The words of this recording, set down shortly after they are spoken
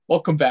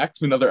Welcome back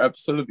to another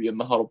episode of the In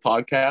the Huddle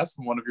podcast.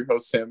 I'm one of your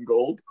hosts, Sam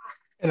Gold.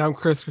 And I'm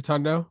Chris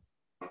Rotundo.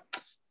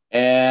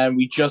 And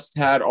we just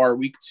had our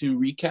week 2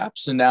 recap.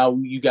 So now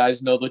you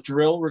guys know the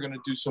drill. We're going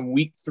to do some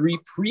week 3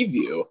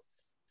 preview.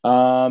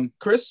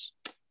 Chris,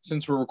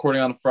 since we're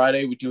recording on a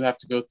Friday, we do have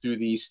to go through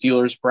the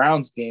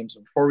Steelers-Browns game.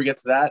 So before we get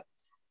to that,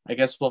 I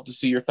guess we'll have to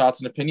see your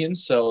thoughts and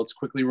opinions. So let's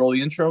quickly roll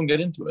the intro and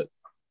get into it.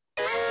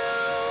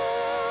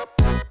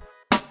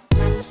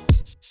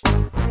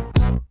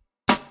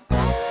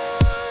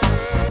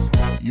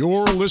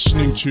 You're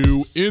listening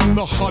to In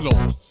the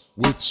Huddle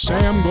with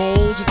Sam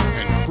Gold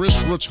and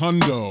Chris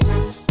Rotundo.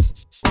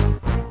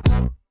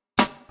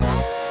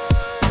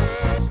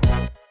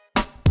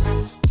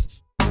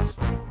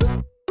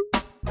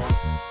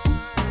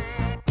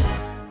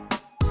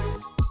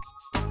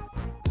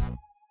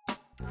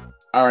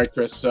 All right,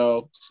 Chris.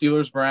 So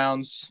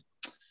Steelers-Browns,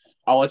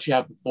 I'll let you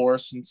have the floor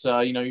since,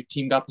 your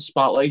team got the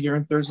spotlight here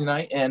on Thursday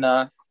night. And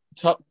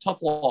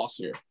tough loss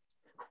here.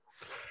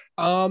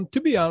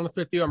 To be honest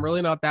with you, I'm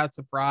really not that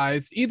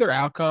surprised. Either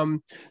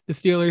outcome, the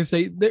Steelers,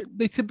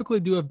 they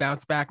typically do have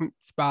bounce back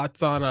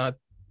spots on a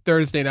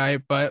Thursday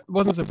night, but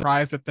wasn't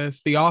surprised with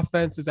this. The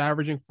offense is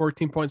averaging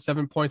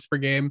 14.7 points per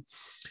game.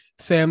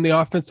 Sam, the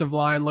offensive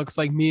line looks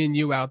like me and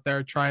you out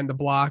there trying to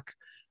block.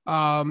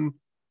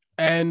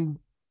 And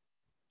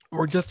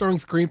we're just throwing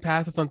screen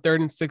passes on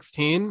 3rd and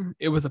 16.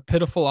 It was a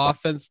pitiful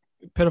offense.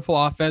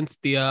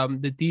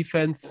 The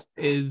defense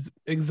is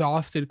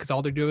exhausted because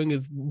all they're doing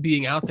is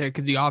being out there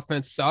because the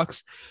offense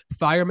sucks.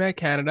 Fire Matt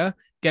Canada,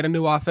 get a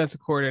new offensive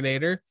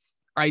coordinator.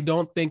 I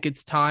don't think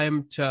it's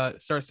time to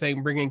start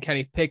saying bring in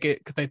Kenny Pickett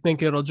because I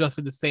think it'll just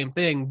be the same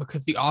thing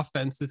because the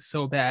offense is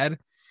so bad.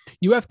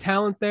 You have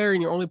talent there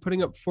and you're only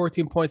putting up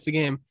 14 points a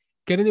game.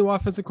 Get a new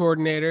offensive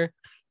coordinator,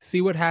 see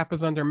what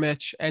happens under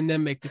Mitch, and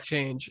then make the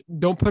change.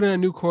 Don't put in a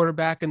new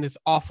quarterback in this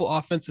awful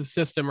offensive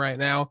system right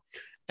now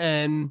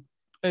and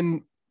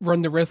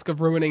run the risk of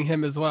ruining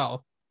him as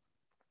well.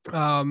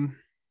 I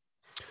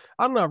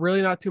don't know,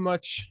 really not too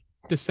much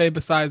to say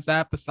besides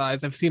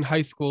I've seen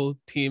high school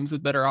teams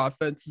with better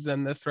offenses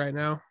than this right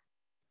now.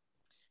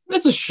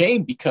 It's a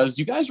shame because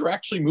you guys were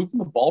actually moving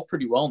the ball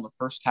pretty well in the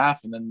first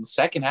half. And then in the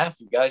second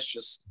half, you guys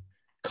just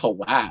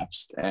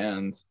collapsed.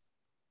 And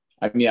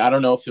I mean, I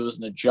don't know if it was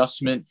an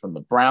adjustment from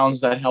the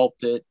Browns that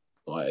helped it.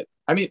 But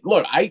I mean,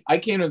 look, I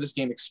came to this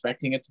game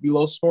expecting it to be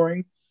low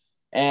scoring.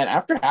 And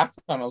after halftime,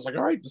 I was like,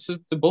 all right,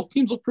 both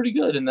teams look pretty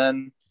good. And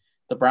then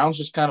the Browns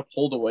just kind of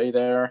pulled away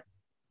there.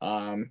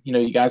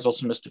 You guys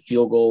also missed a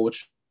field goal,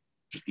 which,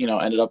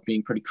 ended up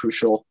being pretty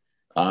crucial.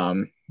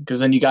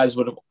 Because then you guys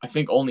would have, I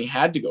think, only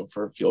had to go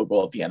for a field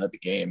goal at the end of the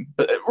game.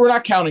 But we're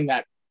not counting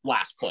that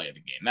last play of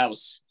the game.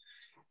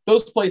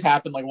 Those plays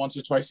happen like once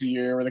or twice a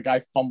year where the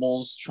guy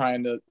fumbles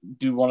trying to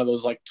do one of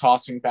those like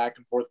tossing back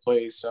and forth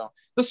plays. So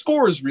the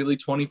score is really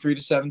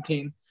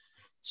 23-17.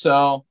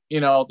 So,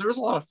 there was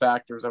a lot of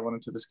factors that went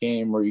into this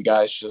game where you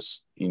guys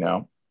just,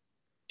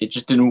 it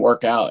just didn't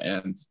work out.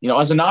 And,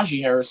 as a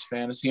Najee Harris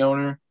fan, as the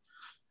owner,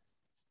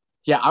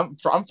 yeah,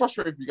 I'm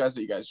frustrated for you guys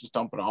that you guys just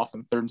dump it off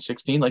on 3rd and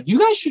 16. Like, you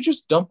guys should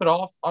just dump it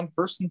off on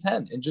 1st and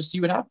 10 and just see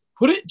what happens.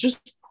 Put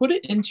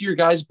it into your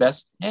guys'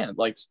 best hand.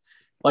 Like,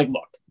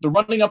 look, the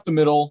running up the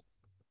middle,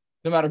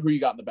 no matter who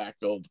you got in the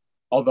backfield.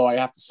 Although I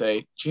have to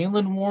say,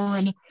 Jaylen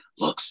Warren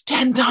looks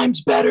 10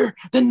 times better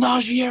than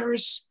Najee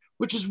Harris,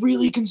 which is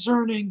really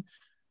concerning,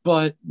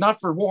 but not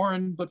for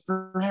Warren, but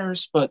for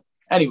Harris. But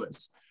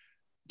anyways,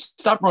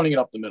 stop running it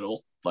up the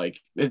middle.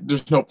 Like,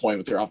 there's no point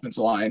with your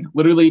offensive line.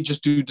 Literally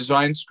just do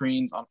design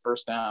screens on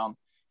 1st down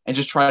and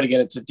just try to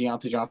get it to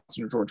Deontay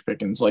Johnson or George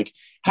Pickens. Like,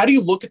 how do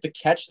you look at the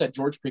catch that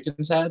George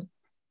Pickens had,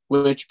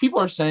 which people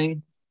are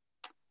saying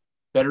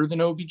better than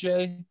OBJ?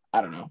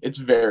 I don't know. It's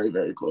very,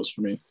 very close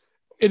for me.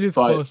 It is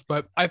close,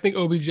 but I think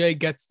OBJ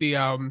gets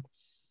the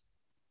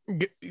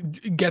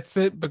gets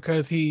it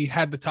because he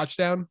had the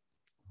touchdown.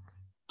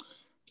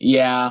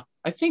 Yeah,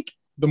 I think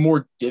the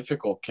more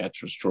difficult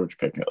catch was George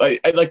Pickens. I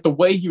like the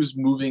way he was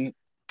moving,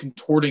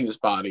 contorting his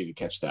body to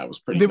catch that was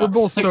pretty. They were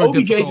both like so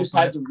OBJ difficult. Just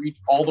had to reach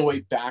all the way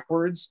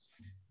backwards.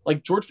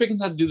 Like George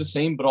Pickens had to do the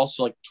same, but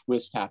also like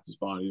twist half his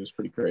body. It was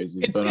pretty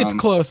crazy. It's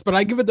close, but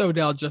I give it to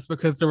Odell just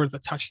because there was a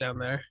touchdown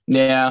there.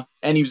 Yeah,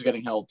 and he was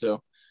getting held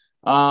too.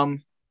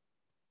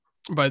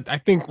 But I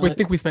think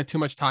we spent too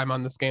much time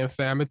on this game,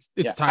 Sam. It's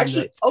time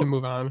to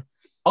move on.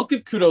 I'll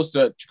give kudos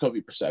to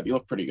Jacoby Brissett. He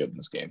looked pretty good in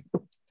this game.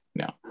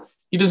 No,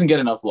 he doesn't get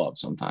enough love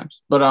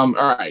sometimes. But all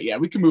right, yeah,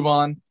 we can move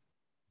on.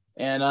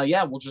 And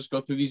we'll just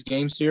go through these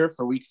games here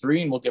for week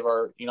 3, and we'll give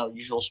our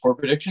usual score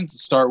predictions. To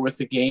start with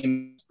the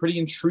game, pretty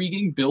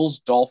intriguing.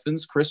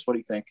 Bills-Dolphins. Chris, what do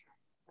you think?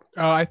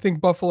 I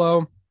think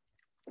Buffalo.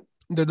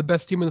 They're the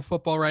best team in the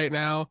football right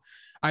now.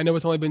 I know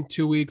it's only been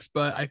 2 weeks,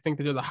 but I think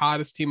they're the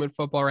hottest team in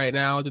football right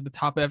now. They're the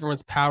top of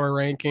everyone's power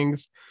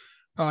rankings.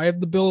 I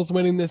have the Bills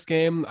winning this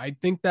game. I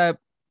think that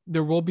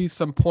there will be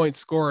some points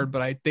scored,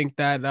 but I think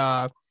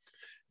that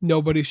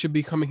nobody should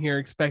be coming here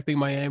expecting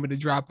Miami to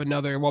drop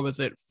another,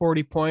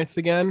 40 points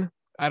again.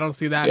 I don't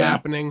see that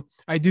happening.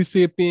 I do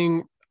see it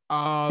being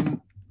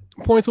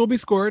points will be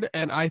scored,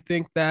 and I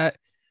think that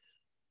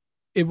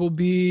It will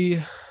be,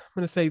 I'm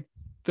going to say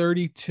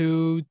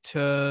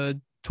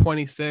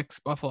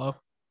 32-26 Buffalo.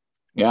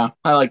 Yeah,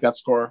 I like that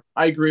score.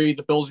 I agree.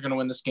 The Bills are going to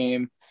win this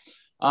game.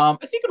 I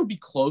think it'll be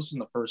close in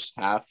the first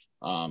half.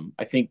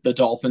 I think the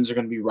Dolphins are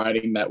going to be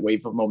riding that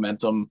wave of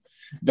momentum.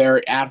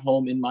 They're at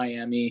home in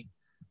Miami.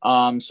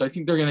 So I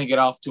think they're going to get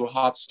off to a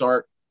hot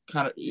start,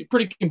 kind of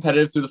pretty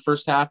competitive through the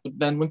first half. But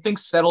then when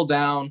things settle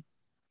down,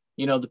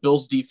 the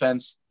Bills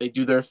defense, they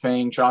do their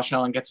thing. Josh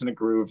Allen gets in a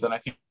groove. Then I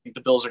think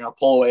the Bills are going to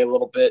pull away a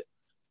little bit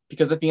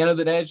because at the end of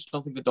the day, I just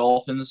don't think the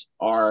Dolphins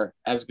are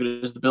as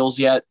good as the Bills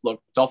yet.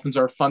 Look, Dolphins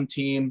are a fun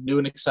team, new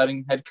and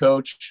exciting head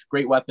coach,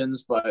 great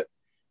weapons, but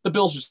the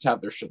Bills just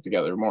have their shit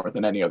together more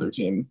than any other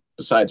team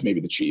besides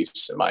maybe the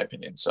Chiefs, in my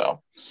opinion.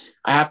 So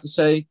I have to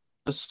say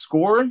the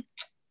score,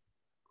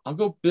 I'll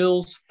go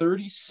Bills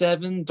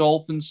 37,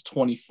 Dolphins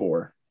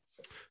 24.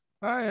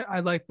 All right.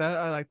 I like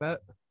that.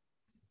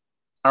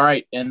 All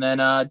right. And then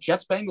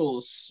Jets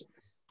Bengals,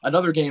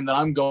 another game that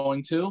I'm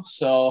going to.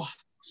 So,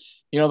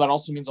 that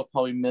also means I'll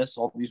probably miss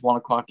all these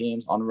 1:00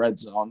 games on Red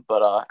Zone.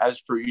 But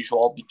as per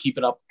usual, I'll be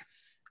keeping up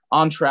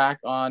on track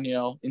on,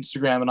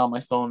 Instagram and on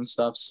my phone and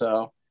stuff.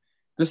 So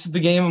this is the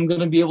game I'm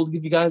going to be able to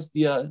give you guys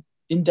the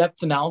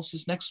in-depth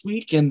analysis next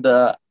week. And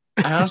I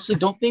honestly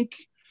don't think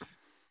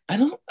I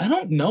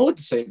don't know what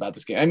to say about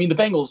this game. I mean, the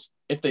Bengals,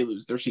 if they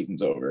lose, their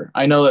season's over.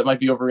 I know that might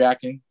be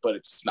overreacting, but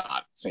it's not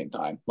at the same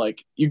time.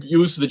 Like you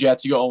lose to the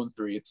Jets, you go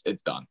 0-3,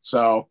 it's done.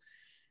 So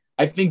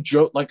I think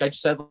like I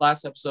said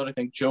last episode, I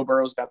think Joe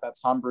Burrow's got that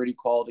Tom Brady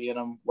quality in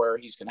him where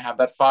he's going to have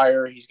that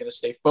fire. He's going to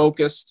stay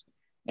focused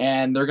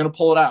and they're going to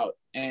pull it out.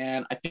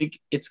 And I think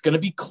it's going to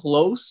be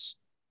close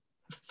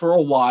for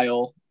a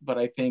while, but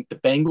I think the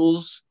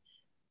Bengals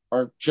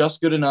are just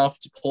good enough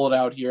to pull it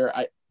out here.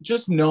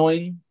 Just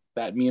knowing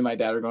that me and my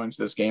dad are going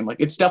to this game, like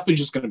it's definitely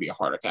just going to be a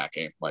heart attack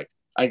game. Like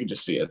I can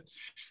just see it.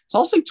 So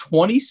I'll say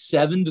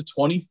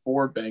 27-24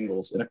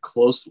 Bengals in a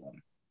close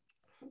one.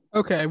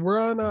 Okay, we're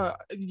on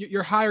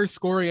you're higher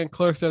scoring and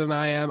closer than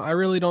I am. I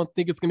really don't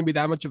think it's going to be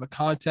that much of a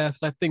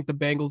contest. I think the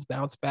Bengals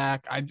bounce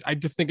back. I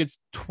just think it's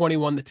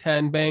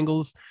 21-10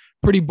 Bengals.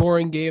 Pretty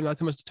boring game, not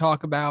too much to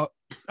talk about.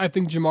 I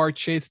think Jamar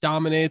Chase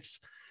dominates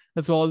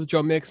as well as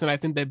Joe Mixon. I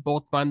think they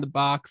both find the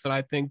box, and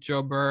I think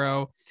Joe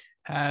Burrow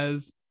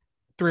has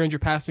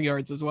 300 passing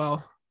yards as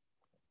well.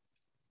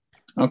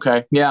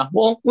 Okay, yeah.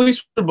 Well, at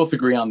least we both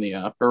agree on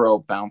the Burrow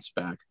bounce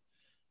back.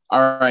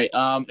 All right,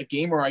 a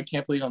game where I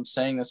can't believe I'm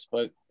saying this,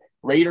 but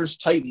Raiders,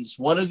 Titans,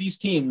 one of these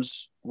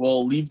teams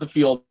will leave the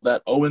field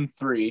at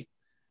 0-3.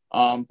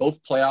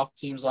 Both playoff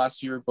teams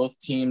last year, both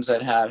teams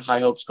that had high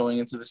hopes going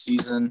into the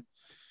season.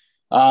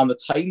 The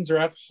Titans are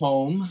at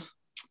home.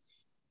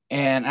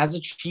 And as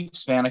a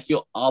Chiefs fan, I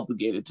feel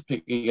obligated to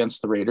pick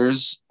against the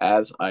Raiders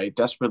as I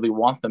desperately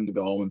want them to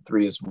go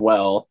 0-3 as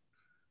well.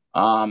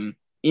 In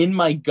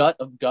my gut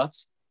of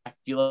guts, I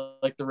feel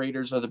like the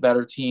Raiders are the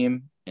better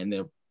team and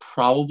they'll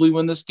probably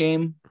win this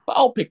game. But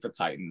I'll pick the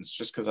Titans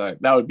just because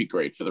that would be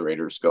great for the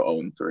Raiders to go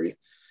 0-3.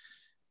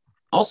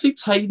 I'll see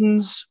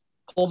Titans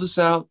pull this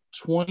out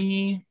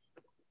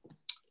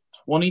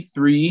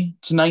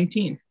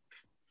 23-19.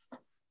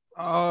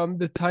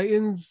 The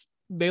Titans,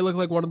 they look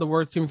like one of the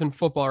worst teams in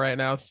football right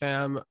now,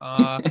 Sam.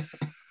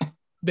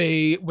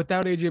 They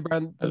without AJ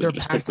Brown, their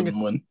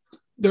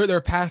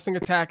passing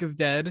attack is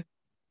dead.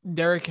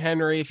 Derrick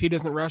Henry, if he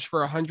doesn't rush for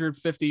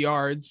 150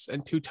 yards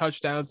and 2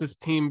 touchdowns, this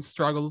team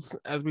struggles,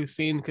 as we've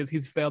seen, because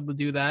he's failed to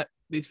do that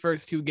these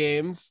first 2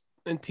 games.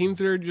 And teams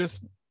that are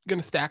just going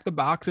to stack the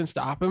box and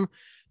stop him.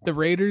 The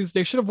Raiders,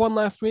 they should have won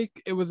last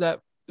week. It was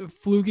that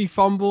fluky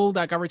fumble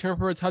that got returned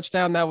for a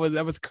touchdown. That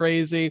was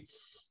crazy.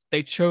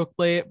 They choked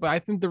late, but I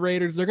think the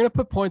Raiders, they're going to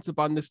put points up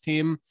on this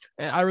team.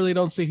 And I really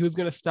don't see who's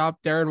going to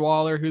stop Darren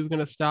Waller, who's going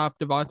to stop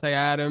Devontae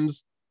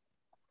Adams.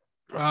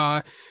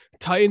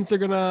 Titans are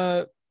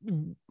going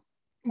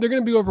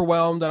to be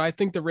overwhelmed, and I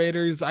think the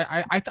Raiders.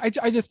 I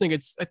just think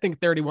I think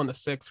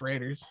 31-6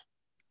 Raiders.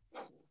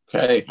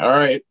 Okay, all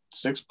right,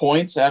 6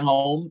 points at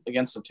home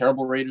against a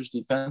terrible Raiders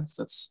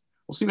defense.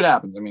 We'll see what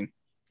happens. I mean,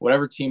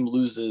 whatever team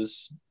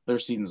loses, their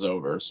season's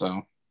over.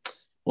 So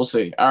we'll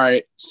see. All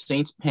right,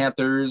 Saints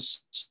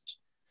Panthers.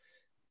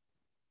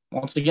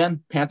 Once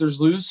again, Panthers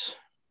lose.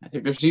 I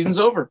think their season's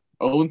over.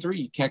 0-3.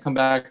 You can't come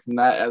back from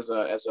that as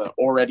a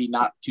already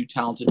not too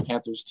talented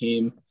Panthers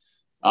team.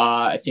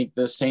 I think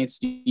the Saints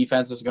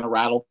defense is going to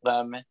rattle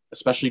them,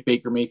 especially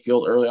Baker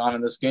Mayfield early on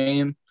in this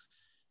game.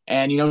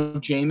 And,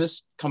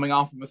 Jameis coming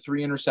off of a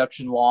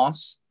 3-interception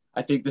loss,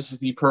 I think this is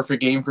the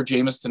perfect game for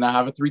Jameis to now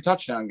have a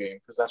 3-touchdown game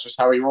because that's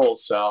just how he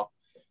rolls. So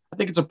I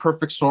think it's a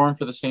perfect storm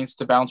for the Saints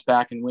to bounce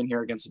back and win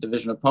here against a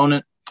division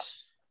opponent. I'd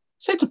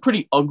say it's a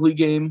pretty ugly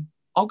game.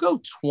 I'll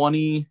go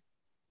 20-10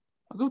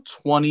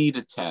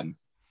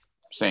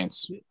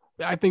 Saints.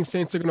 I think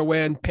Saints are going to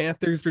win.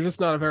 Panthers, they're just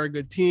not a very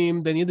good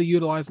team. They need to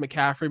utilize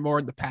McCaffrey more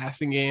in the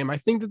passing game. I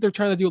think that they're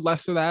trying to do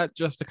less of that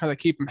just to kind of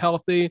keep him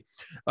healthy.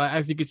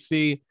 As you can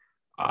see,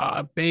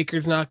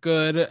 Baker's not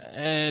good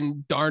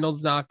and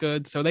Darnold's not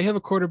good. So they have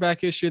a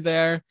quarterback issue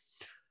there.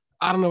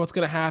 I don't know what's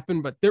going to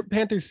happen, but their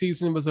Panthers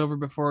season was over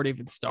before it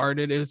even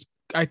started.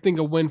 I think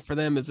a win for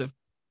them is if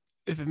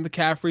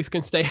McCaffrey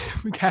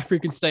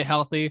can stay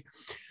healthy.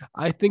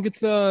 I think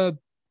it's a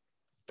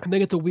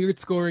weird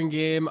scoring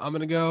game. I'm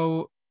gonna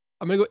go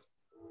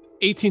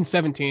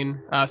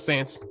 18-17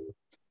 Saints.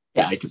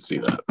 Yeah, I can see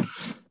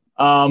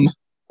that.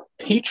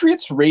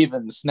 Patriots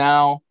Ravens.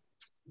 Now,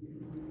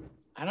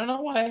 I don't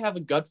know why I have a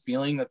gut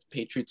feeling that the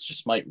Patriots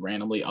just might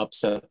randomly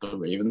upset the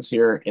Ravens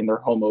here in their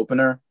home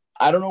opener.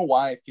 I don't know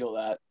why I feel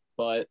that,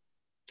 but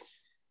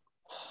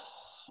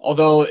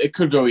although it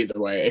could go either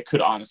way, it could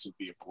honestly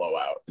be a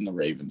blowout in the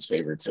Ravens'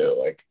 favor too.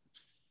 Like,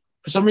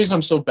 for some reason,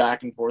 I'm so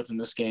back and forth in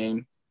this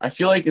game. I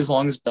feel like as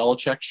long as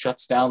Belichick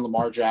shuts down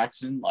Lamar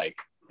Jackson,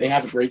 like, they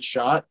have a great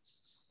shot.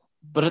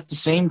 But at the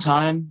same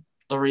time,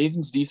 the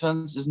Ravens'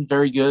 defense isn't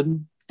very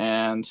good,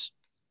 and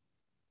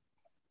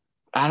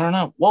I don't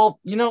know. Well,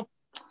 the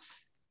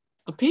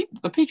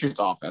Patriots'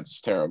 offense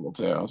is terrible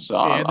too.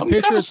 So yeah,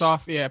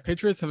 the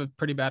Patriots have a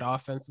pretty bad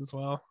offense as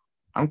well.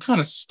 I'm kind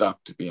of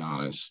stuck, to be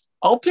honest.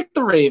 I'll pick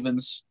the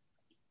Ravens,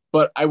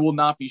 but I will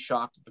not be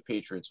shocked if the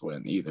Patriots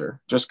win either,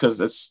 just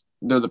because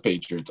they're the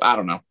Patriots. I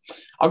don't know.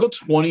 I'll go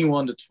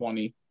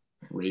 21-20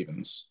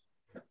 Ravens.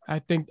 I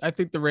think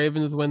the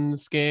Ravens win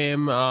this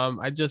game.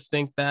 I just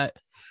think that,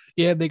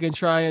 yeah, they can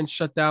try and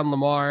shut down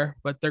Lamar,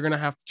 but they're gonna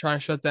have to try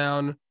and shut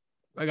down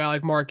a guy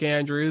like Mark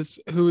Andrews,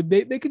 who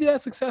they could do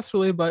that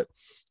successfully, but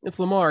it's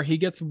Lamar. He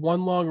gets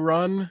one long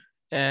run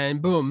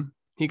and boom,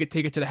 he could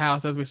take it to the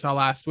house, as we saw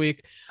last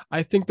week.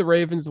 I think the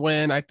Ravens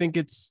win. I think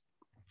it's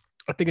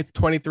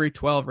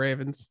 23-12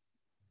 Ravens.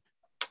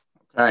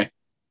 Okay.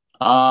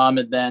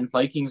 And then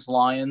Vikings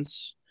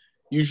Lions.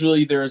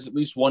 Usually there's at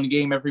least one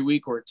game every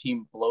week where a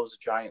team blows a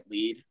giant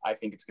lead. I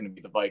think it's going to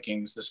be the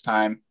Vikings this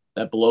time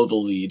that blow the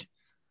lead.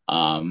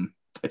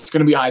 It's going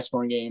to be a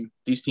high-scoring game.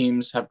 These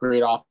teams have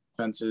great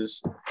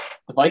offenses.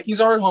 The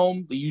Vikings are at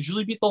home. They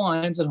usually beat the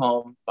Lions at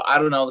home, but I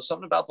don't know. There's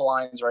something about the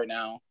Lions right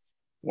now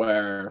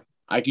where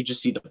I could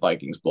just see the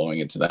Vikings blowing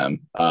it to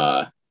them.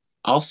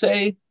 I'll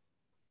say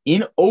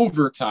in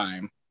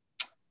overtime,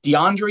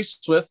 DeAndre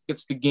Swift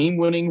gets the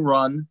game-winning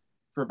run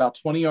for about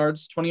 20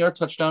 20-yard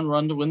touchdown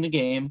run to win the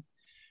game.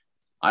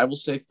 I will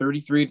say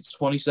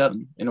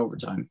 33-27 in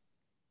overtime.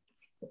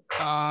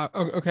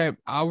 Okay.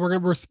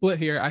 We're split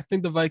here. I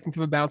think the Vikings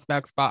have a bounce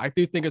back spot. I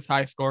do think it's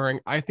high scoring.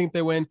 I think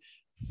they win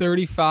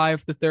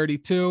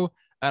 35-32,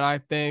 and I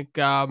think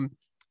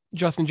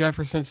Justin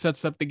Jefferson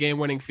sets up the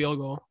game-winning field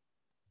goal.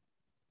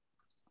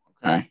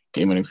 Okay,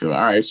 game-winning field.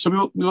 All right, so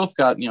we both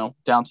got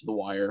down to the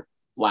wire.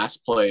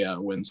 Last play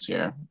wins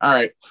here. All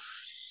right,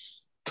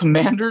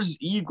 Commanders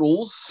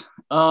Eagles.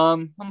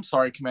 I'm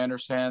sorry,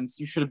 Commanders fans.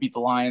 You should have beat the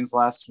Lions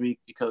last week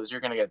because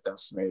you're gonna get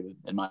decimated,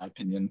 in my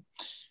opinion.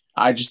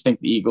 I just think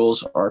the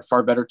Eagles are a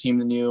far better team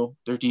than you.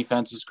 Their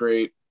defense is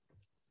great.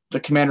 The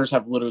Commanders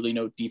have literally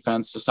no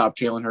defense to stop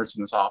Jalen Hurts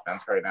in this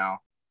offense right now.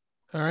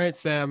 All right,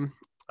 Sam.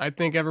 I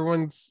think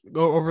everyone's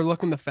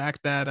overlooking the fact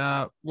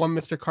that one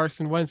Mr.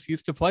 Carson Wentz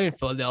used to play in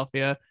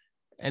Philadelphia,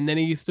 and then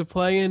he used to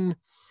play in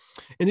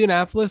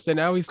Indianapolis, and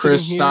now he's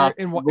sitting here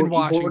in Washington.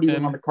 You've already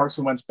went on the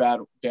Carson Wentz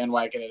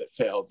bandwagon and it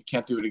failed. You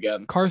can't do it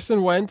again.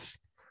 Carson Wentz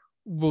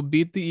will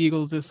beat the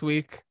Eagles this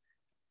week,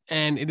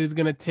 and it is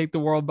going to take the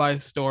world by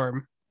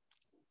storm.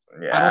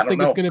 Yeah, I don't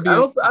think it's going to be.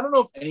 I don't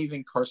know if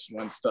anything Carson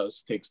Wentz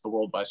does takes the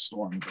world by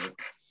storm. But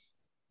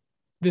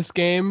this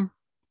game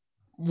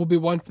will be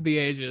one for the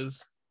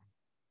ages.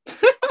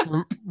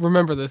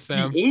 Remember this,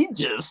 Sam. The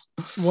ages.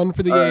 One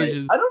for the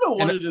ages. I don't know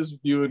what it is with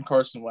you and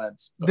Carson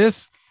Wentz. But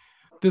this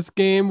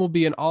game will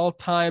be an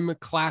all-time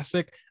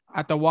classic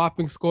at the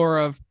whopping score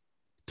of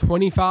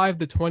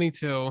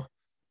 25-22.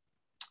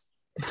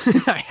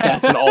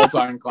 That's an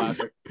all-time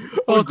classic.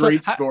 What a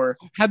great score.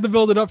 Had to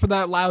build it up for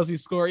that lousy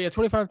score. Yeah,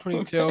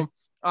 25-22.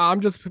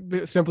 I'm just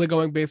simply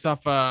going based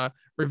off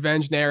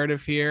revenge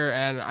narrative here.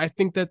 And I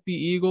think that the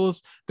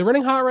Eagles, they're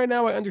running hot right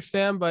now, I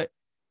understand, but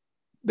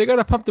they got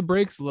to pump the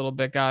brakes a little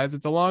bit, guys.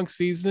 It's a long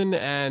season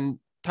and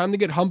time to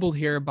get humbled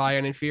here by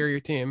an inferior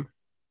team.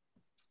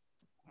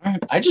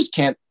 I just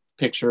can't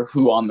picture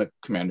who on the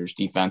Commanders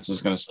defense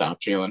is going to stop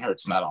Jalen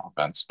Hurts in that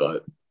offense,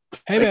 but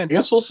hey, man, I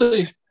guess we'll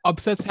see.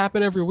 Upsets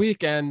happen every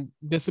week, and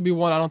this would be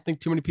one I don't think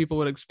too many people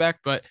would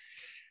expect, but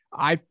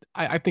I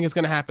think it's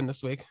going to happen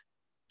this week.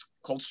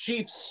 Colts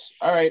Chiefs.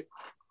 All right.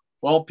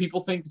 Well,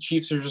 people think the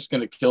Chiefs are just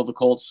going to kill the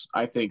Colts.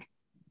 I think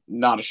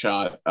not a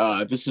shot.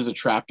 This is a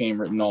trap game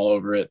written all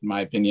over it, in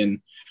my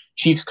opinion.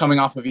 Chiefs coming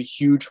off of a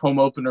huge home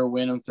opener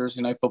win on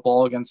Thursday Night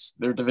Football against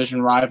their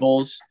division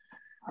rivals.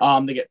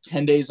 They get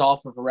 10 days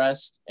off of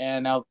rest,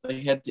 and now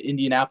they head to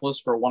Indianapolis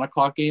for a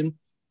 1:00 game.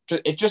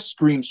 It just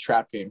screams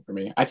trap game for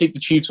me. I think the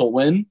Chiefs will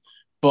win,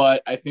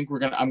 but I think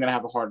I'm gonna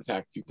have a heart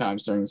attack a few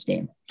times during this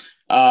game.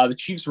 The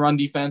Chiefs' run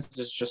defense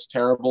is just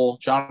terrible.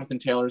 Jonathan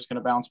Taylor is gonna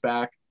bounce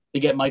back.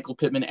 They get Michael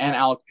Pittman and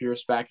Alec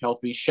Pierce back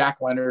healthy. Shaq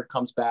Leonard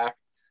comes back.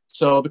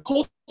 So the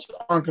Colts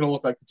aren't gonna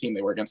look like the team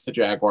they were against the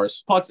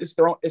Jaguars. Plus, it's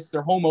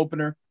their home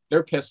opener.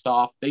 They're pissed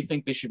off. They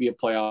think they should be a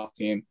playoff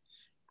team.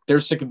 They're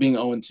sick of being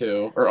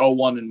 0-2 or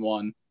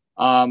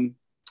 0-1-1.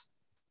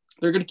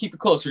 They're gonna keep it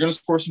close. They're gonna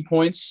score some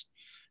points.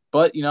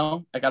 But,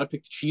 I got to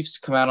pick the Chiefs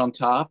to come out on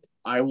top.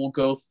 I will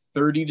go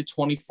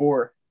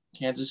 30-24,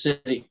 Kansas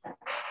City. I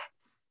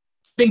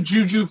think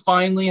Juju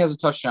finally has a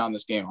touchdown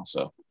this game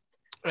also.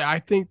 Yeah, I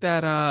think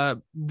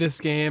that this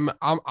game,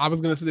 I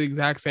was going to say the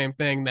exact same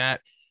thing,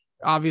 that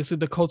obviously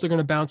the Colts are going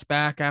to bounce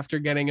back after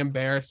getting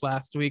embarrassed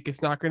last week.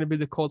 It's not going to be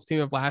the Colts team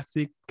of last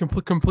week.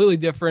 Completely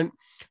different.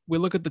 We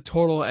look at the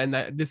total, and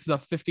that this is a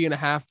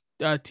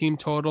 50.5 team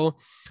total.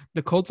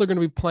 The Colts are going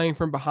to be playing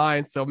from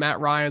behind, so Matt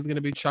Ryan's going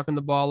to be chucking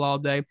the ball all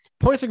day.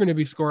 Points are going to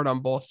be scored on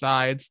both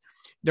sides.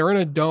 They're in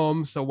a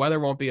dome, so weather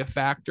won't be a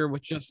factor,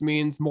 which just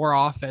means more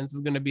offense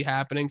is going to be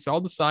happening. So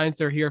all the signs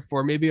are here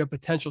for maybe a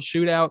potential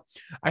shootout.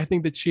 I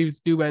think the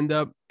Chiefs do end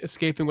up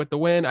escaping with the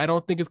win. I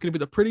don't think it's going to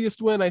be the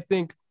prettiest win. I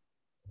think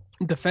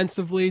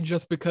defensively,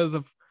 just because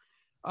of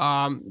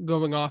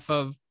going off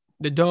of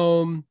the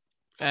dome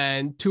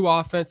and too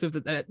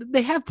offensive, that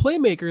they have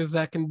playmakers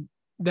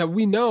that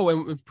we know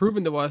and have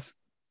proven to us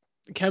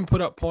can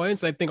put up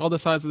points. I think all the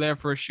signs are there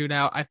for a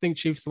shootout. I think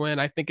Chiefs win.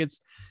 I think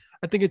it's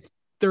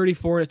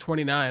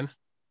 34-29.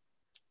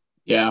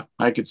 Yeah,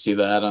 I could see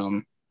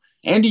that.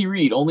 Andy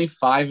Reid only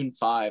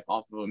 5-5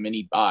 off of a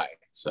mini bye,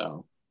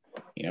 so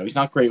he's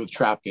not great with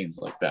trap games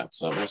like that.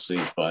 So we'll see,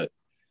 but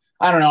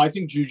I don't know. I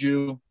think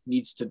Juju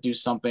needs to do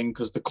something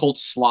because the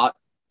Colts slot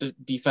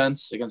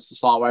defense against the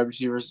slot wide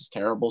receivers is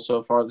terrible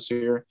so far this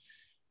year,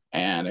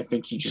 and I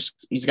think he's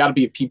got to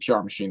be a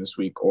PPR machine this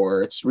week,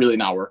 or it's really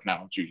not working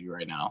out with Juju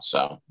right now.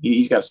 So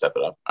he's got to step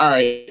it up. All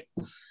right.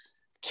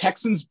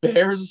 Texans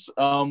Bears,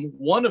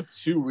 one of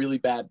two really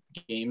bad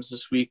games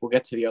this week. We'll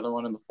get to the other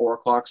one in the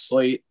 4:00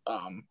 slate.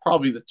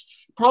 Probably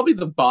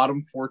the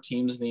bottom four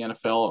teams in the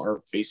NFL are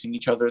facing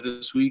each other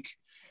this week.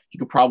 You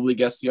could probably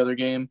guess the other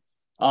game.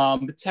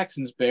 The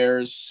Texans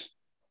Bears,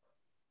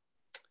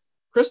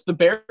 Chris, the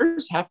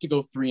Bears have to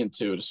go 3-2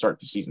 to start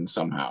the season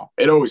somehow.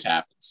 It always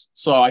happens.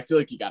 So I feel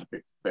like you got to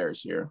pick the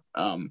Bears here.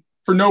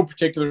 For no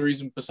particular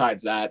reason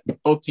besides that.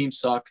 Both teams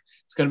suck.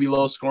 It's going to be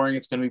low scoring.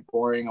 It's going to be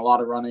boring. A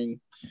lot of running.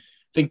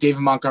 I think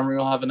David Montgomery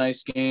will have a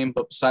nice game,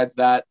 but besides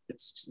that,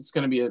 it's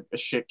going to be a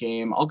shit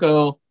game. I'll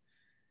go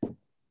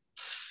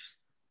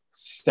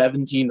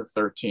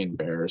 17-13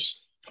 Bears.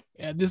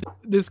 Yeah,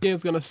 this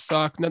game's going to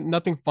suck.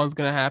 Nothing fun's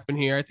going to happen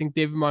here. I think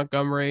David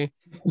Montgomery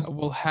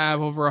will have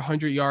over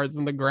 100 yards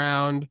on the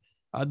ground.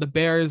 The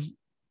Bears,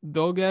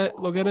 they'll get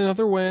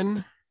another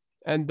win,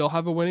 and they'll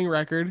have a winning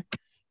record.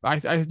 I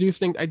do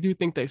think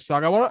they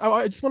suck.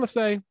 I just want to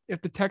say,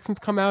 if the Texans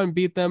come out and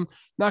beat them,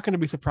 not going to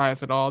be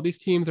surprised at all. These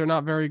teams are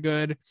not very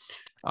good.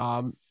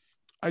 I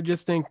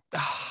just think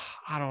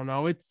I don't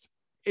know. It's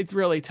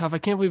really tough. I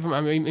can't believe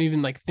I'm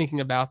even like thinking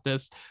about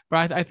this,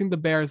 but I think the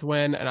Bears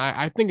win, and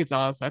I think it's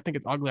honest. I think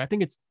it's ugly. I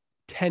think it's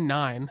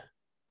 10-9.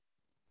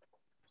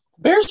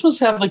 Bears must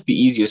have like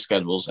the easiest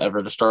schedules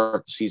ever to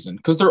start the season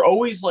because they're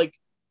always like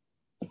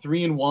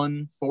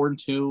 3-1,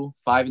 4-2,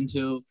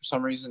 5-2 for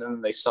some reason, and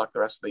then they suck the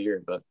rest of the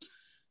year. But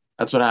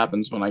that's what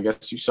happens when I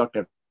guess you suck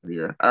every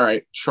year. All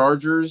right,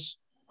 Chargers,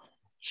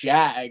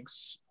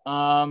 Jags.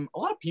 A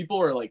lot of people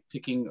are like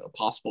picking a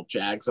possible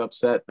Jags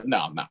upset, but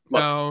no.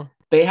 Look,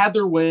 they had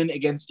their win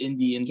against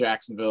Indy in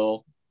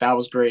Jacksonville. That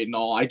was great and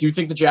all. I do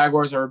think the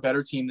Jaguars are a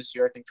better team this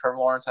year. I think Trevor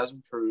Lawrence has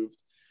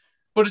improved,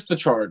 but it's the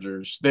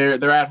Chargers.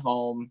 They're at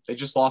home. They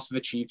just lost to the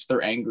Chiefs.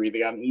 They're angry. They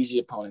got an easy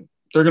opponent.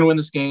 They're going to win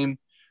this game.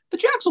 The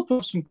Jags will put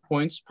up some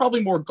points,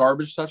 probably more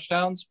garbage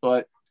touchdowns, but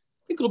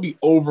I think it'll be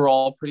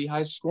overall pretty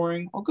high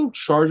scoring. I'll go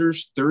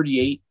Chargers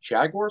 38,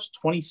 Jaguars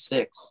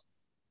 26.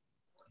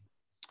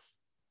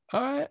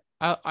 All right.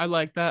 I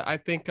like that. I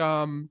think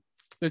the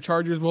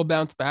Chargers will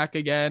bounce back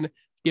again.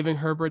 Giving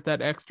Herbert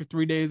that extra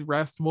 3 days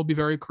rest will be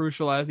very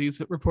crucial as he's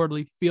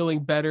reportedly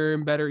feeling better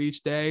and better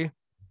each day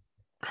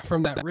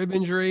from that rib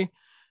injury.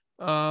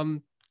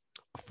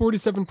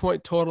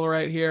 47-point total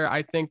right here.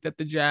 I think that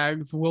the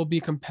Jags will be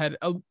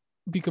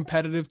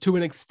competitive to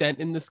an extent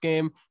in this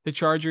game. The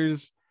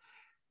Chargers,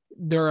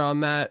 they're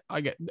on that.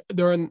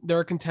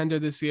 They're a contender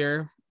this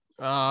year.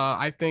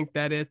 I think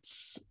that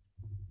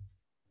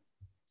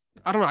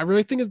I don't know. I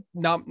really think it's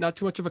not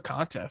too much of a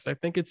contest. I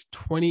think it's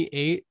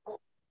 28-20.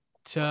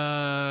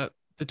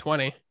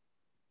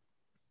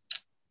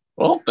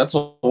 Well, that's a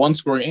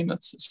one-score game.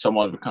 That's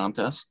somewhat of a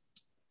contest.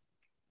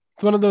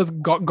 It's one of those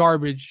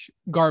garbage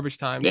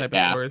time type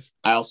of scores.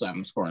 I also have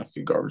him scoring a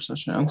few garbage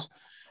touchdowns.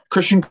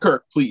 Christian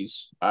Kirk,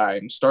 please.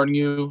 I'm starting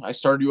you. I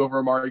started you over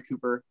Amari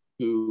Cooper,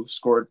 who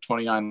scored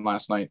 29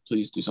 last night.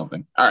 Please do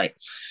something. All right.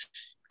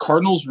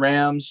 Cardinals,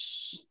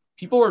 Rams.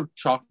 People are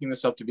chalking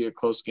this up to be a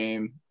close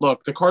game.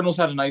 Look, the Cardinals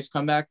had a nice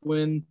comeback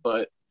win,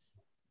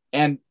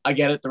 and I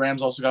get it. The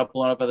Rams also got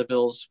blown up by the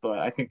Bills, but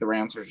I think the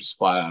Rams are just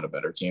flat out a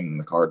better team than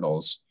the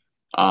Cardinals.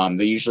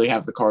 They usually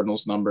have the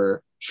Cardinals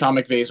number. Sean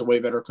McVay is a way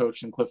better coach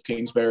than Cliff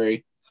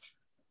Kingsbury.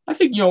 I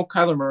think,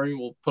 Kyler Murray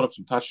will put up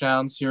some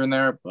touchdowns here and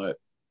there, but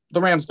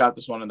the Rams got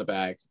this one in the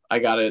bag. I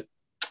got it.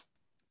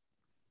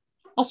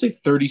 I'll say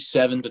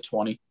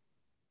 37-20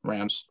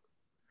 Rams.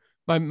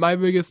 My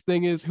biggest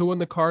thing is who on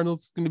the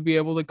Cardinals is going to be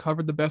able to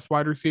cover the best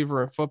wide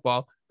receiver in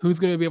football? Who's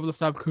going to be able to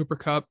stop Cooper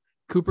Kupp?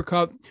 Cooper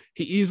Kupp,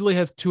 he easily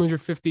has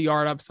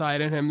 250-yard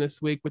upside in him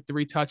this week with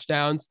 3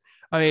 touchdowns.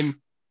 I mean,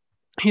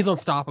 He's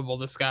unstoppable,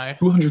 this guy.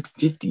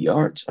 250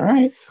 yards. All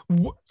right.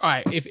 All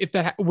right. If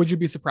that would you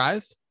be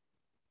surprised?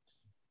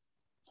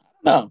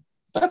 No,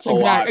 that's a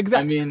lot.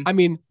 I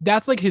mean,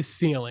 that's like his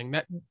ceiling.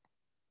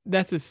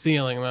 That's his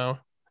ceiling, though.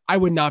 I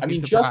would not be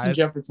surprised. Justin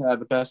Jefferson had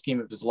the best game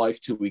of his life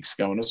 2 weeks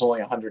ago, and it was only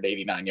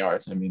 189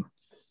 yards. I mean,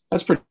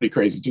 that's pretty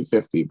crazy,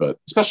 250, but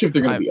especially if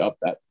they're going to be up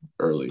that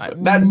early.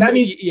 But that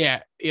means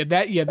that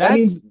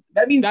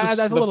means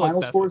the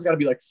final score has got to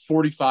be like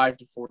 45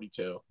 to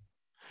 42.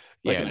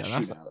 Like in a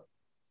shootout.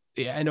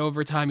 Yeah, and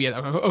overtime,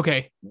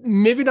 okay,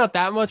 maybe not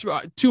that much,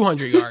 but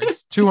 200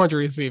 yards, 200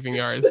 receiving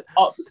yards. The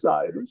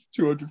upside of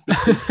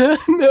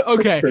 250.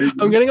 Okay,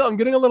 I'm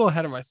getting a little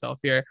ahead of myself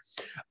here.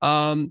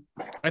 I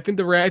think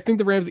the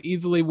Rams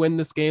easily win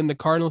this game. The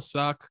Cardinals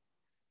suck.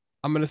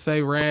 I'm gonna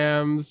say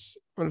Rams.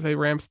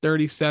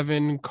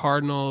 37,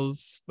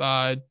 Cardinals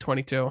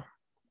 22. All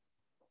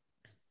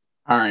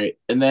right,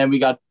 and then we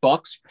got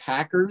Bucks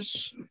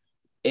Packers.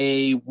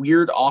 A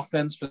weird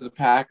offense for the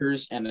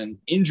Packers and an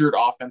injured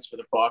offense for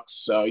the Bucks.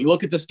 So you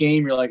look at this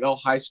game, you're like, oh,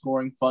 high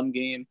scoring, fun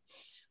game.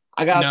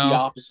 I got the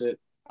opposite.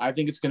 I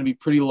think it's going to be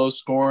pretty low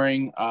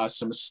scoring,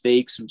 some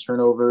mistakes, some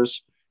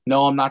turnovers.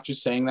 No, I'm not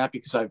just saying that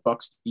because I have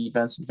Bucks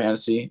defense and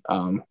fantasy,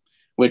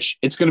 which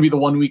it's going to be the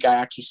 1 week I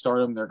actually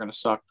start them. They're going to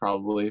suck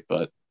probably,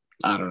 but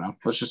I don't know.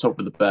 Let's just hope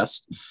for the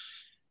best.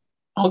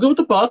 I'll go with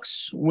the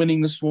Bucks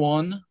winning this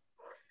one.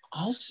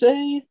 I'll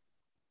say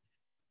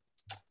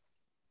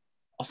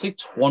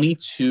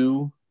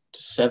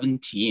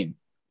 22-17.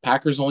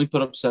 Packers only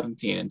put up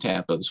 17 in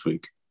Tampa this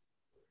week.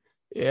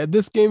 Yeah,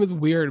 this game is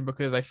weird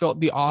because I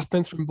felt the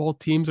offense from both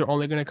teams are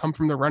only going to come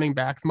from the running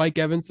backs. Mike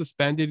Evans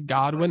suspended,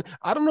 Godwin.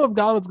 I don't know if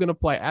Godwin's going to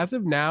play. As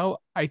of now,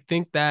 I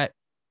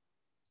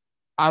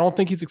don't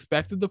think he's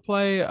expected to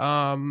play.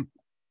 I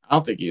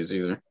don't think he is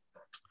either.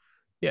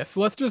 Yeah, so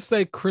let's just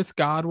say Chris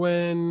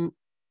Godwin.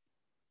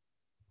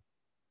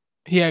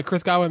 Yeah,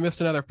 Chris Godwin missed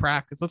another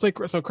practice. Let's say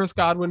so. Chris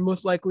Godwin,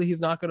 most likely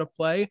he's not going to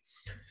play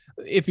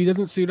if he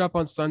doesn't suit up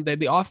on Sunday.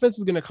 The offense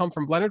is going to come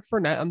from Leonard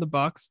Fournette on the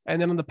Bucks, and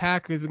then on the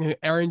Packers,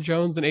 Aaron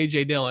Jones and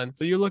AJ Dillon.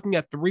 So you're looking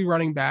at 3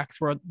 running backs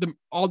where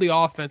all the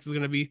offense is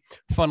going to be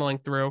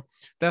funneling through.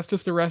 That's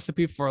just a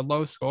recipe for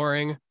low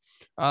scoring,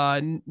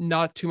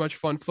 not too much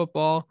fun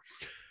football.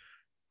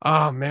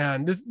 Oh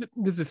man,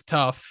 this is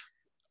tough.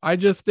 I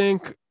just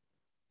think.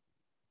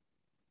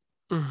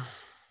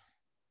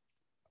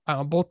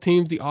 Both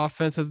teams, the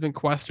offense has been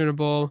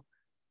questionable.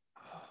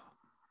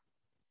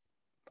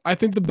 I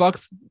think the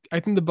Bucks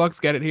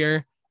get it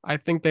here. I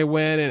think they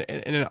win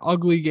in an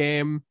ugly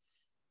game.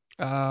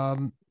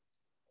 Maybe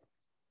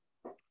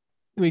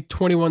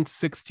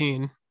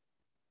 21-16.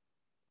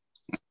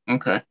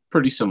 Okay,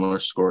 pretty similar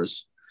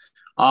scores.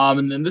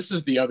 And then this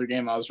is the other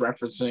game I was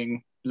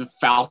referencing, the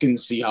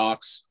Falcons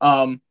Seahawks.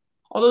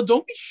 Although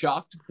don't be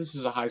shocked if this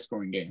is a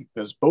high-scoring game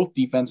because both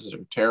defenses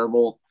are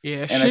terrible.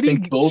 Yeah, and I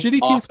think both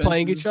shitty teams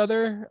playing each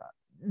other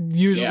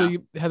usually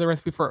have the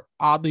recipe for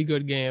oddly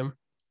good game.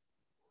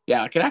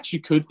 Yeah,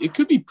 it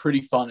could be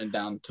pretty fun and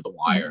down to the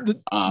wire.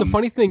 The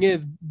funny thing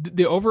is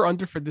the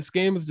over/under for this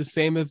game is the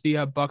same as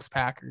the Bucks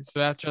Packers, so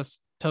that just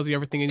tells you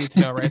everything you need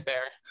to know right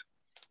there.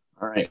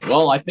 All right.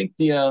 Well, I think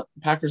the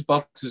Packers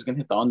Bucks is going to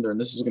hit the under, and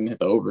this is going to hit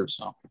the over,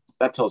 so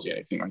that tells you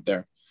anything right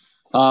there.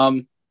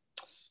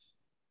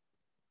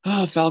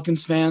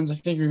 Falcons fans, I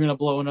think you're going to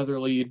blow another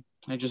lead.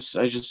 I just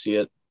see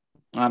it.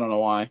 I don't know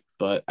why,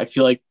 but I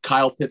feel like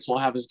Kyle Pitts will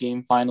have his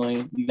game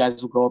finally. You guys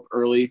will go up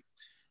early.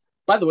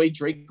 By the way,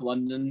 Drake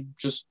London,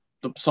 just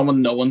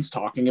someone no one's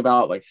talking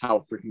about, like how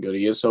freaking good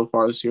he is so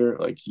far this year.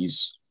 Like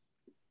he's,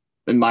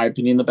 in my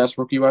opinion, the best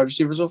rookie wide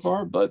receiver so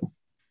far. But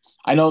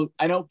I know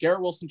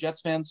Garrett Wilson,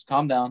 Jets fans,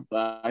 calm down.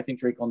 But I think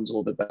Drake London's a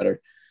little bit better.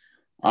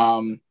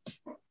 I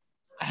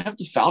have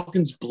the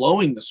Falcons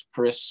blowing this,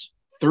 Chris.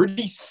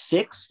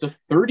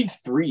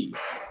 36-33.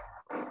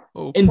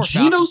 Oh, and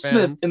Geno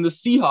Smith and the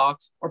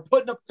Seahawks are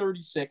putting up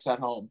 36 at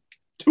home.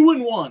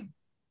 2-1.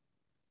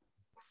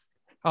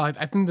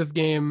 I think this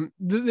game's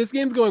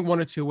going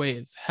one of two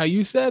ways. How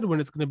you said, when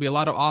it's going to be a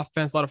lot of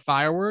offense, a lot of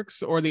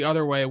fireworks, or the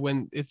other way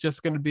when it's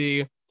just going to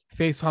be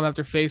facepalm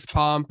after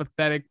facepalm,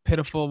 pathetic,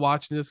 pitiful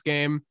watching this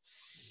game.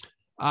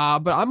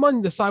 But I'm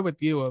on the side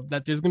with you of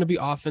that there's going to be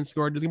offense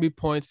scored. There's going to be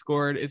points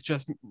scored. It's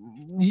just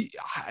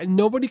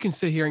nobody can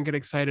sit here and get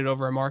excited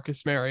over a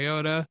Marcus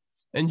Mariota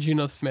and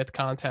Geno Smith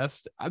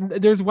contest.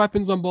 There's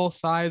weapons on both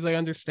sides. I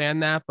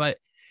understand that. But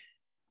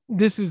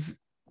this is,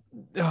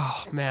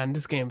 oh, man,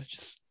 this game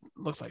just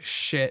looks like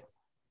shit.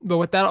 But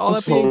with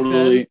that, being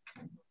said.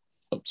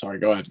 Oh, sorry.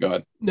 Go ahead.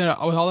 No,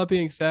 with all that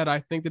being said, I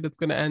think that it's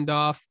going to end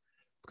off.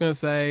 I'm going to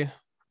say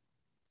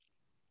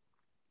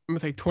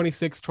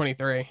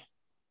 26-23.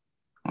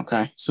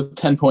 Okay, so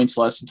 10 points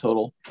less in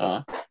total,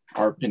 our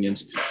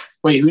opinions.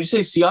 Wait, who did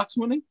you say Seahawks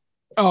winning?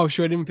 Oh,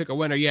 sure, I didn't pick a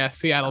winner. Yeah,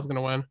 Seattle's going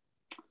to win.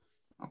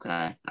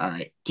 Okay, all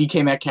right.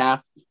 DK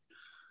Metcalf,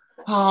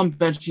 I'm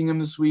benching him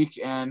this week,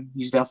 and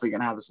he's definitely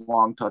going to have this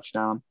long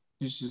touchdown.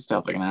 It's just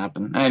definitely going to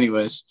happen.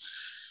 Anyways,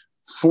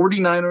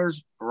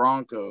 49ers,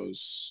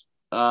 Broncos.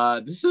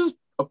 This is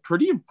a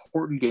pretty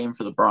important game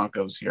for the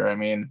Broncos here. I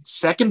mean,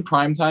 second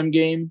primetime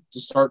game to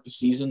start the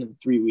season in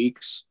 3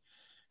 weeks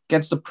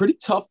against a pretty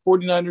tough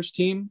 49ers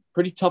team,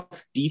 pretty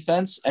tough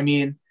defense. I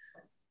mean,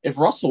 if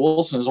Russell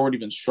Wilson has already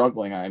been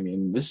struggling, I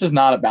mean, this is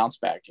not a bounce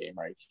back game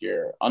right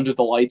here. Under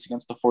the lights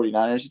against the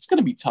 49ers, it's going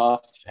to be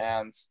tough.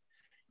 And,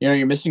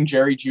 you're missing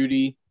Jerry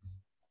Jeudy.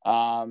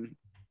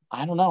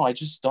 I don't know. I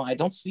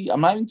don't see,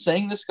 I'm not even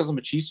saying this because I'm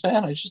a Chiefs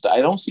fan.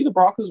 I don't see the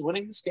Broncos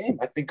winning this game.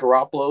 I think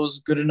Garoppolo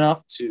is good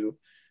enough to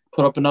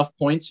put up enough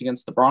points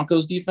against the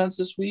Broncos defense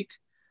this week.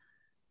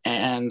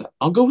 And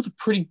I'll go with a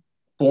pretty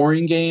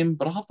boring game,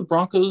 but I'll have the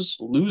Broncos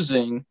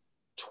losing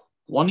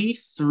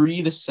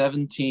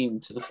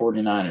 23-17 to the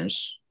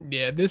 49ers.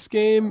 Yeah, this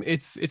game,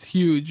 it's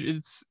huge.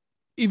 It's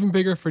even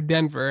bigger for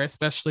Denver,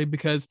 especially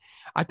because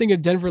I think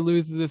if Denver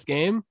loses this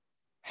game,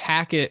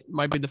 Hackett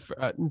might be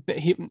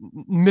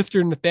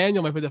Mr.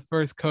 Nathaniel might be the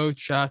first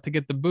coach to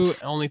get the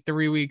boot only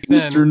 3 weeks in.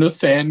 Mr.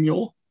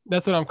 Nathaniel.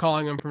 That's what I'm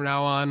calling him from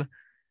now on.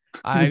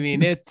 I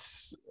mean,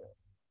 it's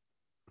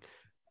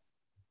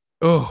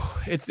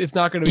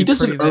not going to be. He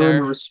doesn't pretty there.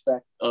 earn the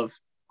respect of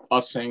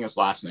us saying his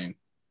last name.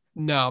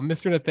 No,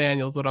 Mr.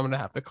 Nathaniel is what I'm going to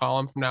have to call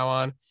him from now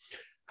on.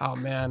 Oh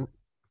man,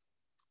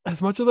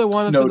 as much as I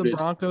want to say the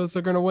Broncos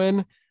are going to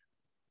win,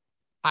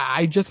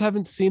 I just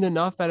haven't seen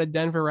enough out of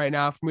Denver right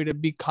now for me to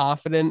be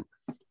confident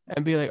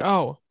and be like,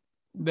 oh,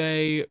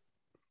 they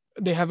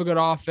have a good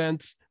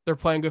offense. They're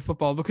playing good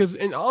football, because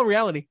in all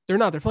reality, they're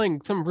not. They're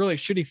playing some really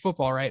shitty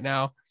football right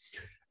now.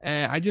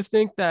 And I just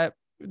think that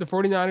the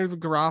 49ers with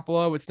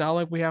Garoppolo, it's not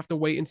like we have to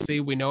wait and see.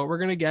 We know what we're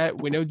going to get.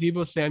 We know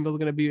Deebo Samuel is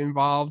going to be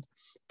involved.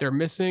 They're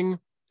missing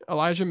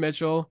Elijah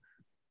Mitchell.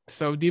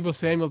 So Deebo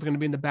Samuel is going to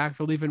be in the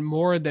backfield even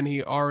more than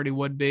he already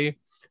would be.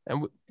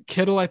 And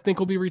Kittle, I think,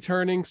 will be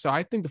returning. So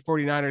I think the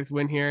 49ers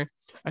win here.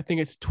 I think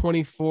it's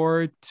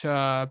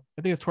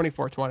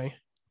 24-20.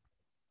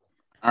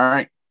 All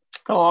right.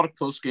 Got a lot of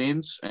close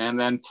games. And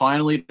then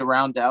finally, to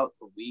round out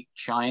the week,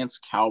 Giants,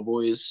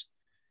 Cowboys,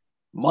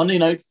 Monday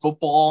Night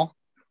Football.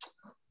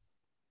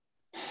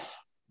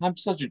 I'm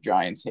such a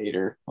Giants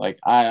hater. Like,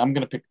 I'm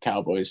going to pick the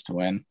Cowboys to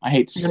win. I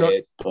hate to say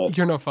it, but...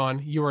 You're no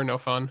fun. You are no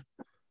fun.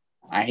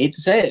 I hate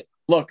to say it.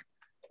 Look,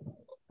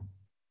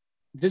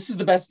 this is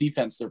the best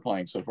defense they're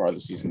playing so far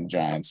this season, the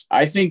Giants.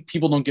 I think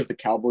people don't give the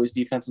Cowboys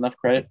defense enough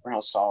credit for how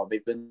solid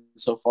they've been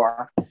so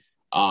far.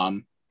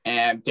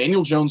 And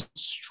Daniel Jones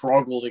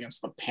struggled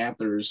against the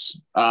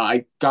Panthers.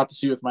 I got to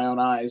see with my own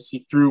eyes. He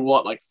threw,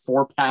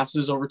 4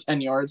 passes over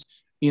 10 yards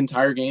the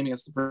entire game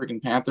against the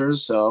freaking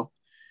Panthers. So,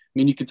 I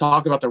mean, you can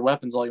talk about their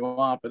weapons all you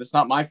want, but it's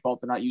not my fault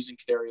they're not using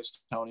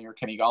Kadarius Toney or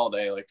Kenny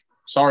Golladay.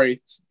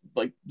 Sorry,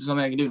 there's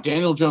nothing I can do.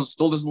 Daniel Jones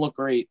still doesn't look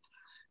great.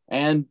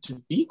 And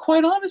to be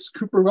quite honest,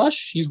 Cooper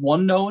Rush, he's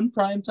 1-0 in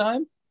prime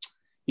time.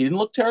 He didn't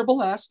look terrible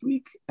last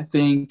week. I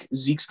think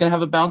Zeke's going to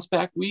have a bounce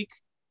back week.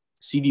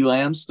 CeeDee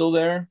Lamb's still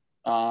there.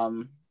 I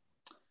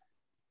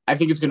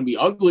think it's going to be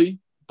ugly,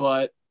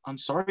 but I'm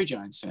sorry,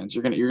 Giants fans.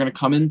 You're gonna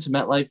come into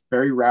MetLife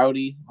very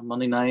rowdy on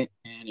Monday night,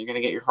 and you're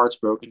gonna get your hearts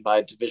broken by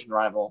a division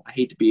rival. I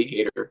hate to be a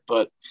hater,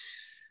 but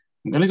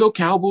I'm gonna go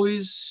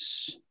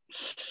Cowboys.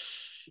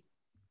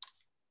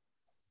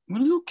 I'm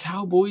gonna go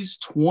Cowboys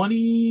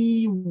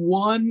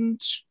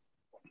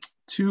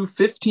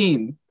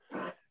 21-15.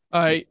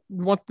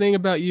 One thing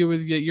about you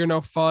is you're no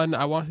fun.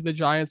 I wanted the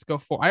Giants go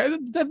for. I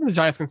think the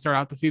Giants can start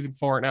out the season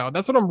 4-0.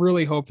 That's what I'm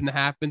really hoping that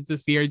happens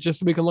this year, just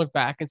so we can look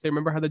back and say,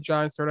 remember how the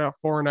Giants started out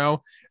 4-0,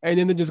 and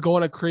then they just go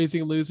on a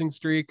crazy losing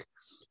streak,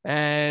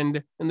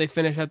 and they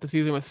finish out the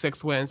season with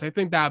 6 wins. I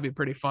think that would be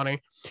pretty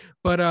funny.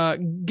 But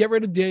get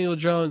rid of Daniel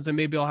Jones, and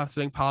maybe I'll have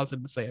something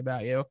positive to say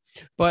about you.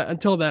 But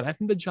until then, I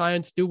think the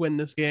Giants do win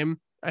this game.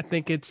 I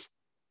think it's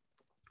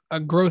a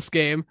gross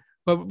game.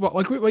 But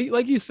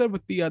like you said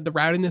with the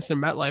rowdiness in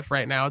MetLife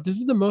right now, this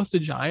is the most the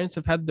Giants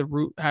have had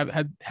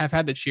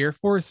the cheer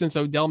for since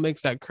Odell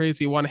makes that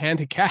crazy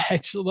one-handed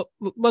catch.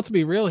 Let's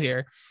be real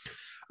here.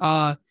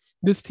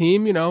 This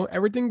team,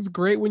 everything's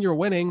great when you're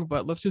winning,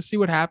 but let's just see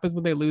what happens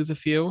when they lose a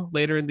few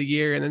later in the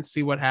year and then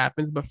see what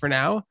happens. But for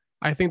now,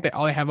 I think they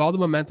have all the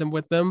momentum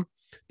with them.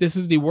 This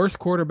is the worst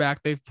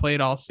quarterback they've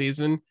played all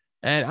season.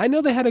 And I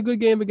know they had a good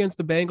game against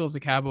the Bengals, the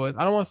Cowboys.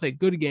 I don't want to say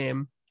good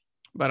game,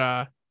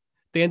 but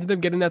they ended up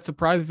getting that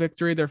surprise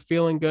victory. They're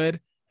feeling good.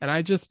 And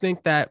I just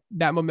think that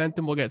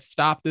momentum will get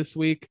stopped this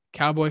week.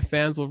 Cowboy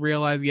fans will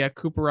realize,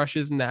 Cooper Rush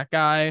isn't that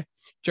guy.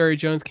 Jerry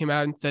Jones came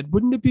out and said,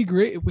 wouldn't it be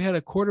great if we had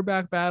a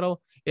quarterback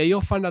battle? Yeah, you'll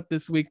find out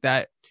this week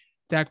that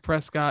Dak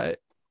Prescott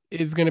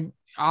is going to,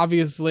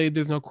 obviously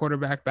there's no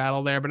quarterback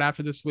battle there, but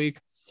after this week,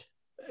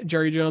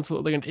 Jerry Jones will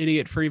look like an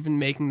idiot for even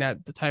making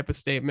the type of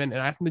statement.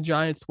 And I think the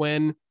Giants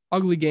win.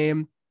 Ugly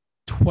game,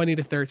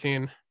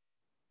 20-13.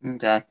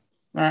 Okay.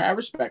 All right, I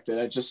respect it.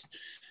 I just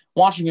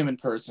watching him in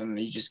person,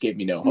 he just gave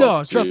me no hope.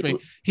 No, trust me,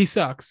 he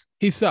sucks.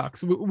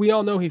 We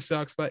all know he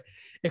sucks, but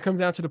it comes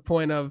down to the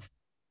point of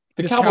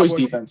the Cowboys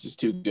defense is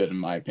too good, in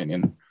my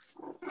opinion.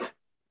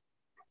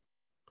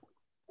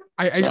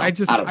 I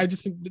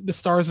just think the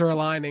stars are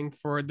aligning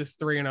for this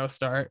 3-0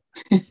 start.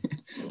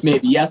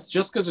 Maybe, yes,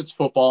 just because it's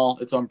football,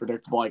 it's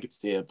unpredictable. I could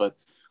see it, but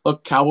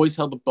Look, Cowboys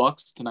held the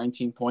Bucks to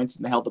 19 points,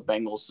 and they held the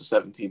Bengals to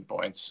 17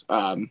 points.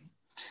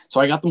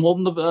 So I got them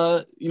holding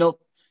the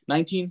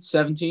 19,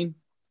 17.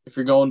 If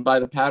you're going by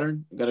the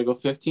pattern, you got to go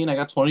 15. I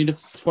got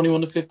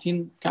 21 to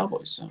 15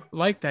 Cowboys. So.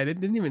 Like that. I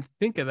didn't even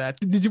think of that.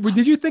 Did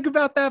you think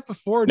about that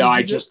before? No,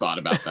 I just thought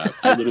about that.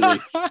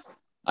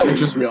 I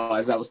just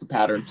realized that was the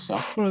pattern. So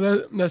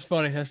that's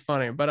funny. That's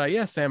funny. But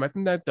yeah, Sam, I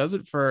think that does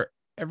it for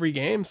every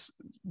games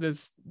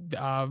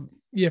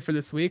for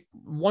this week.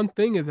 One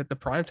thing is that the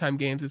primetime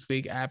games this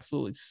week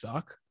absolutely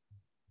sucked.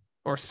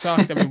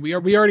 I mean, we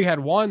already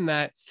had one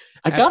that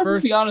I gotta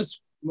be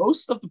honest.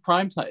 Most of the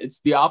primetime, it's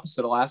the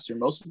opposite of last year.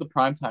 Most of the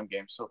primetime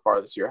games so far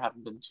this year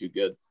haven't been too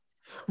good.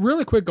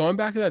 Really quick, going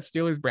back to that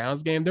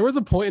Steelers-Browns game, there was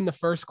a point in the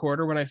first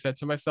quarter when I said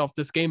to myself,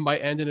 this game might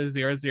end in a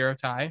 0-0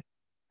 tie.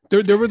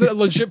 There was a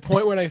legit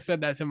point when I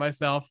said that to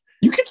myself.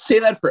 You could say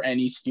that for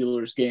any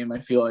Steelers game, I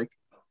feel like.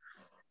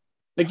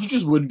 Like, you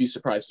just wouldn't be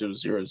surprised if it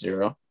was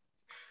 0-0.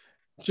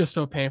 It's just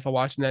so painful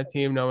watching that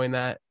team, knowing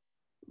that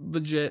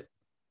legit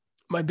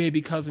my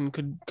baby cousin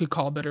could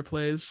call better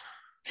plays.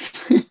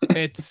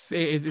 It's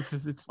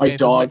my painful.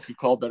 Dog could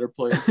call better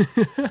plays.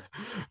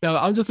 No,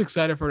 I'm just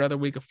excited for another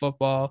week of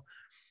football.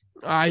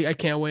 I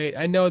can't wait.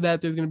 I know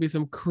that there's going to be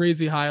some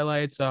crazy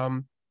highlights.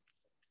 I'm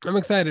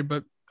excited,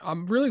 but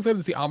I'm really excited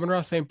to see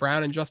Amon-Ra St.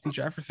 Brown and Justin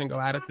Jefferson go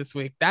at it this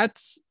week.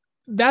 That's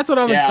what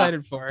I'm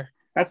excited for.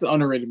 That's an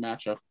underrated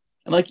matchup.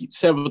 And like you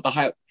said with the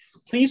highlight,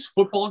 please,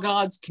 football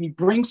gods, can you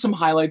bring some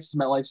highlights to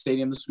MetLife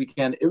Stadium this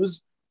weekend? It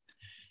was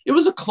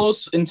a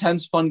close,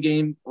 intense, fun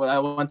game that I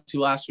went to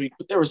last week,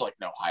 but there was like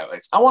no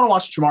highlights. I want to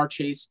watch Ja'Marr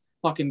Chase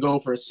fucking go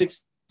for a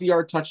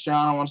 60-yard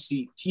touchdown. I want to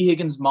see T.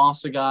 Higgins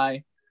moss a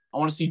guy. I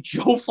want to see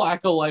Joe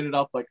Flacco light it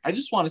up. Like, I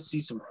just want to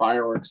see some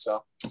fireworks.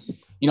 So, I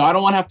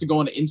don't want to have to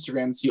go into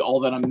Instagram and see all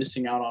that I'm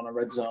missing out on a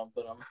red zone,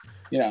 but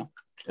Yeah,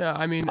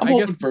 I mean, I'm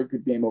hoping for a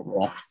good game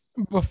overall.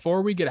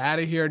 Before we get out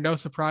of here, no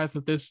surprise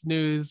with this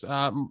news.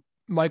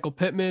 Michael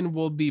Pittman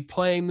will be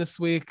playing this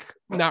week.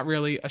 Not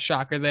really a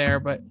shocker there,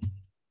 but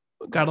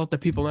gotta let the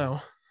people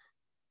know.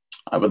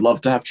 I would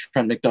love to have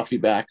Trent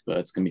McDuffie back, but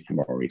it's gonna be a few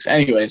more weeks.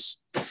 Anyways,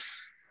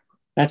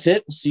 that's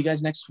it. We'll see you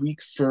guys next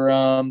week for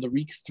the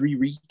week 3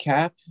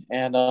 recap,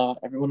 and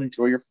everyone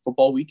enjoy your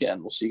football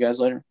weekend. We'll see you guys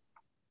later.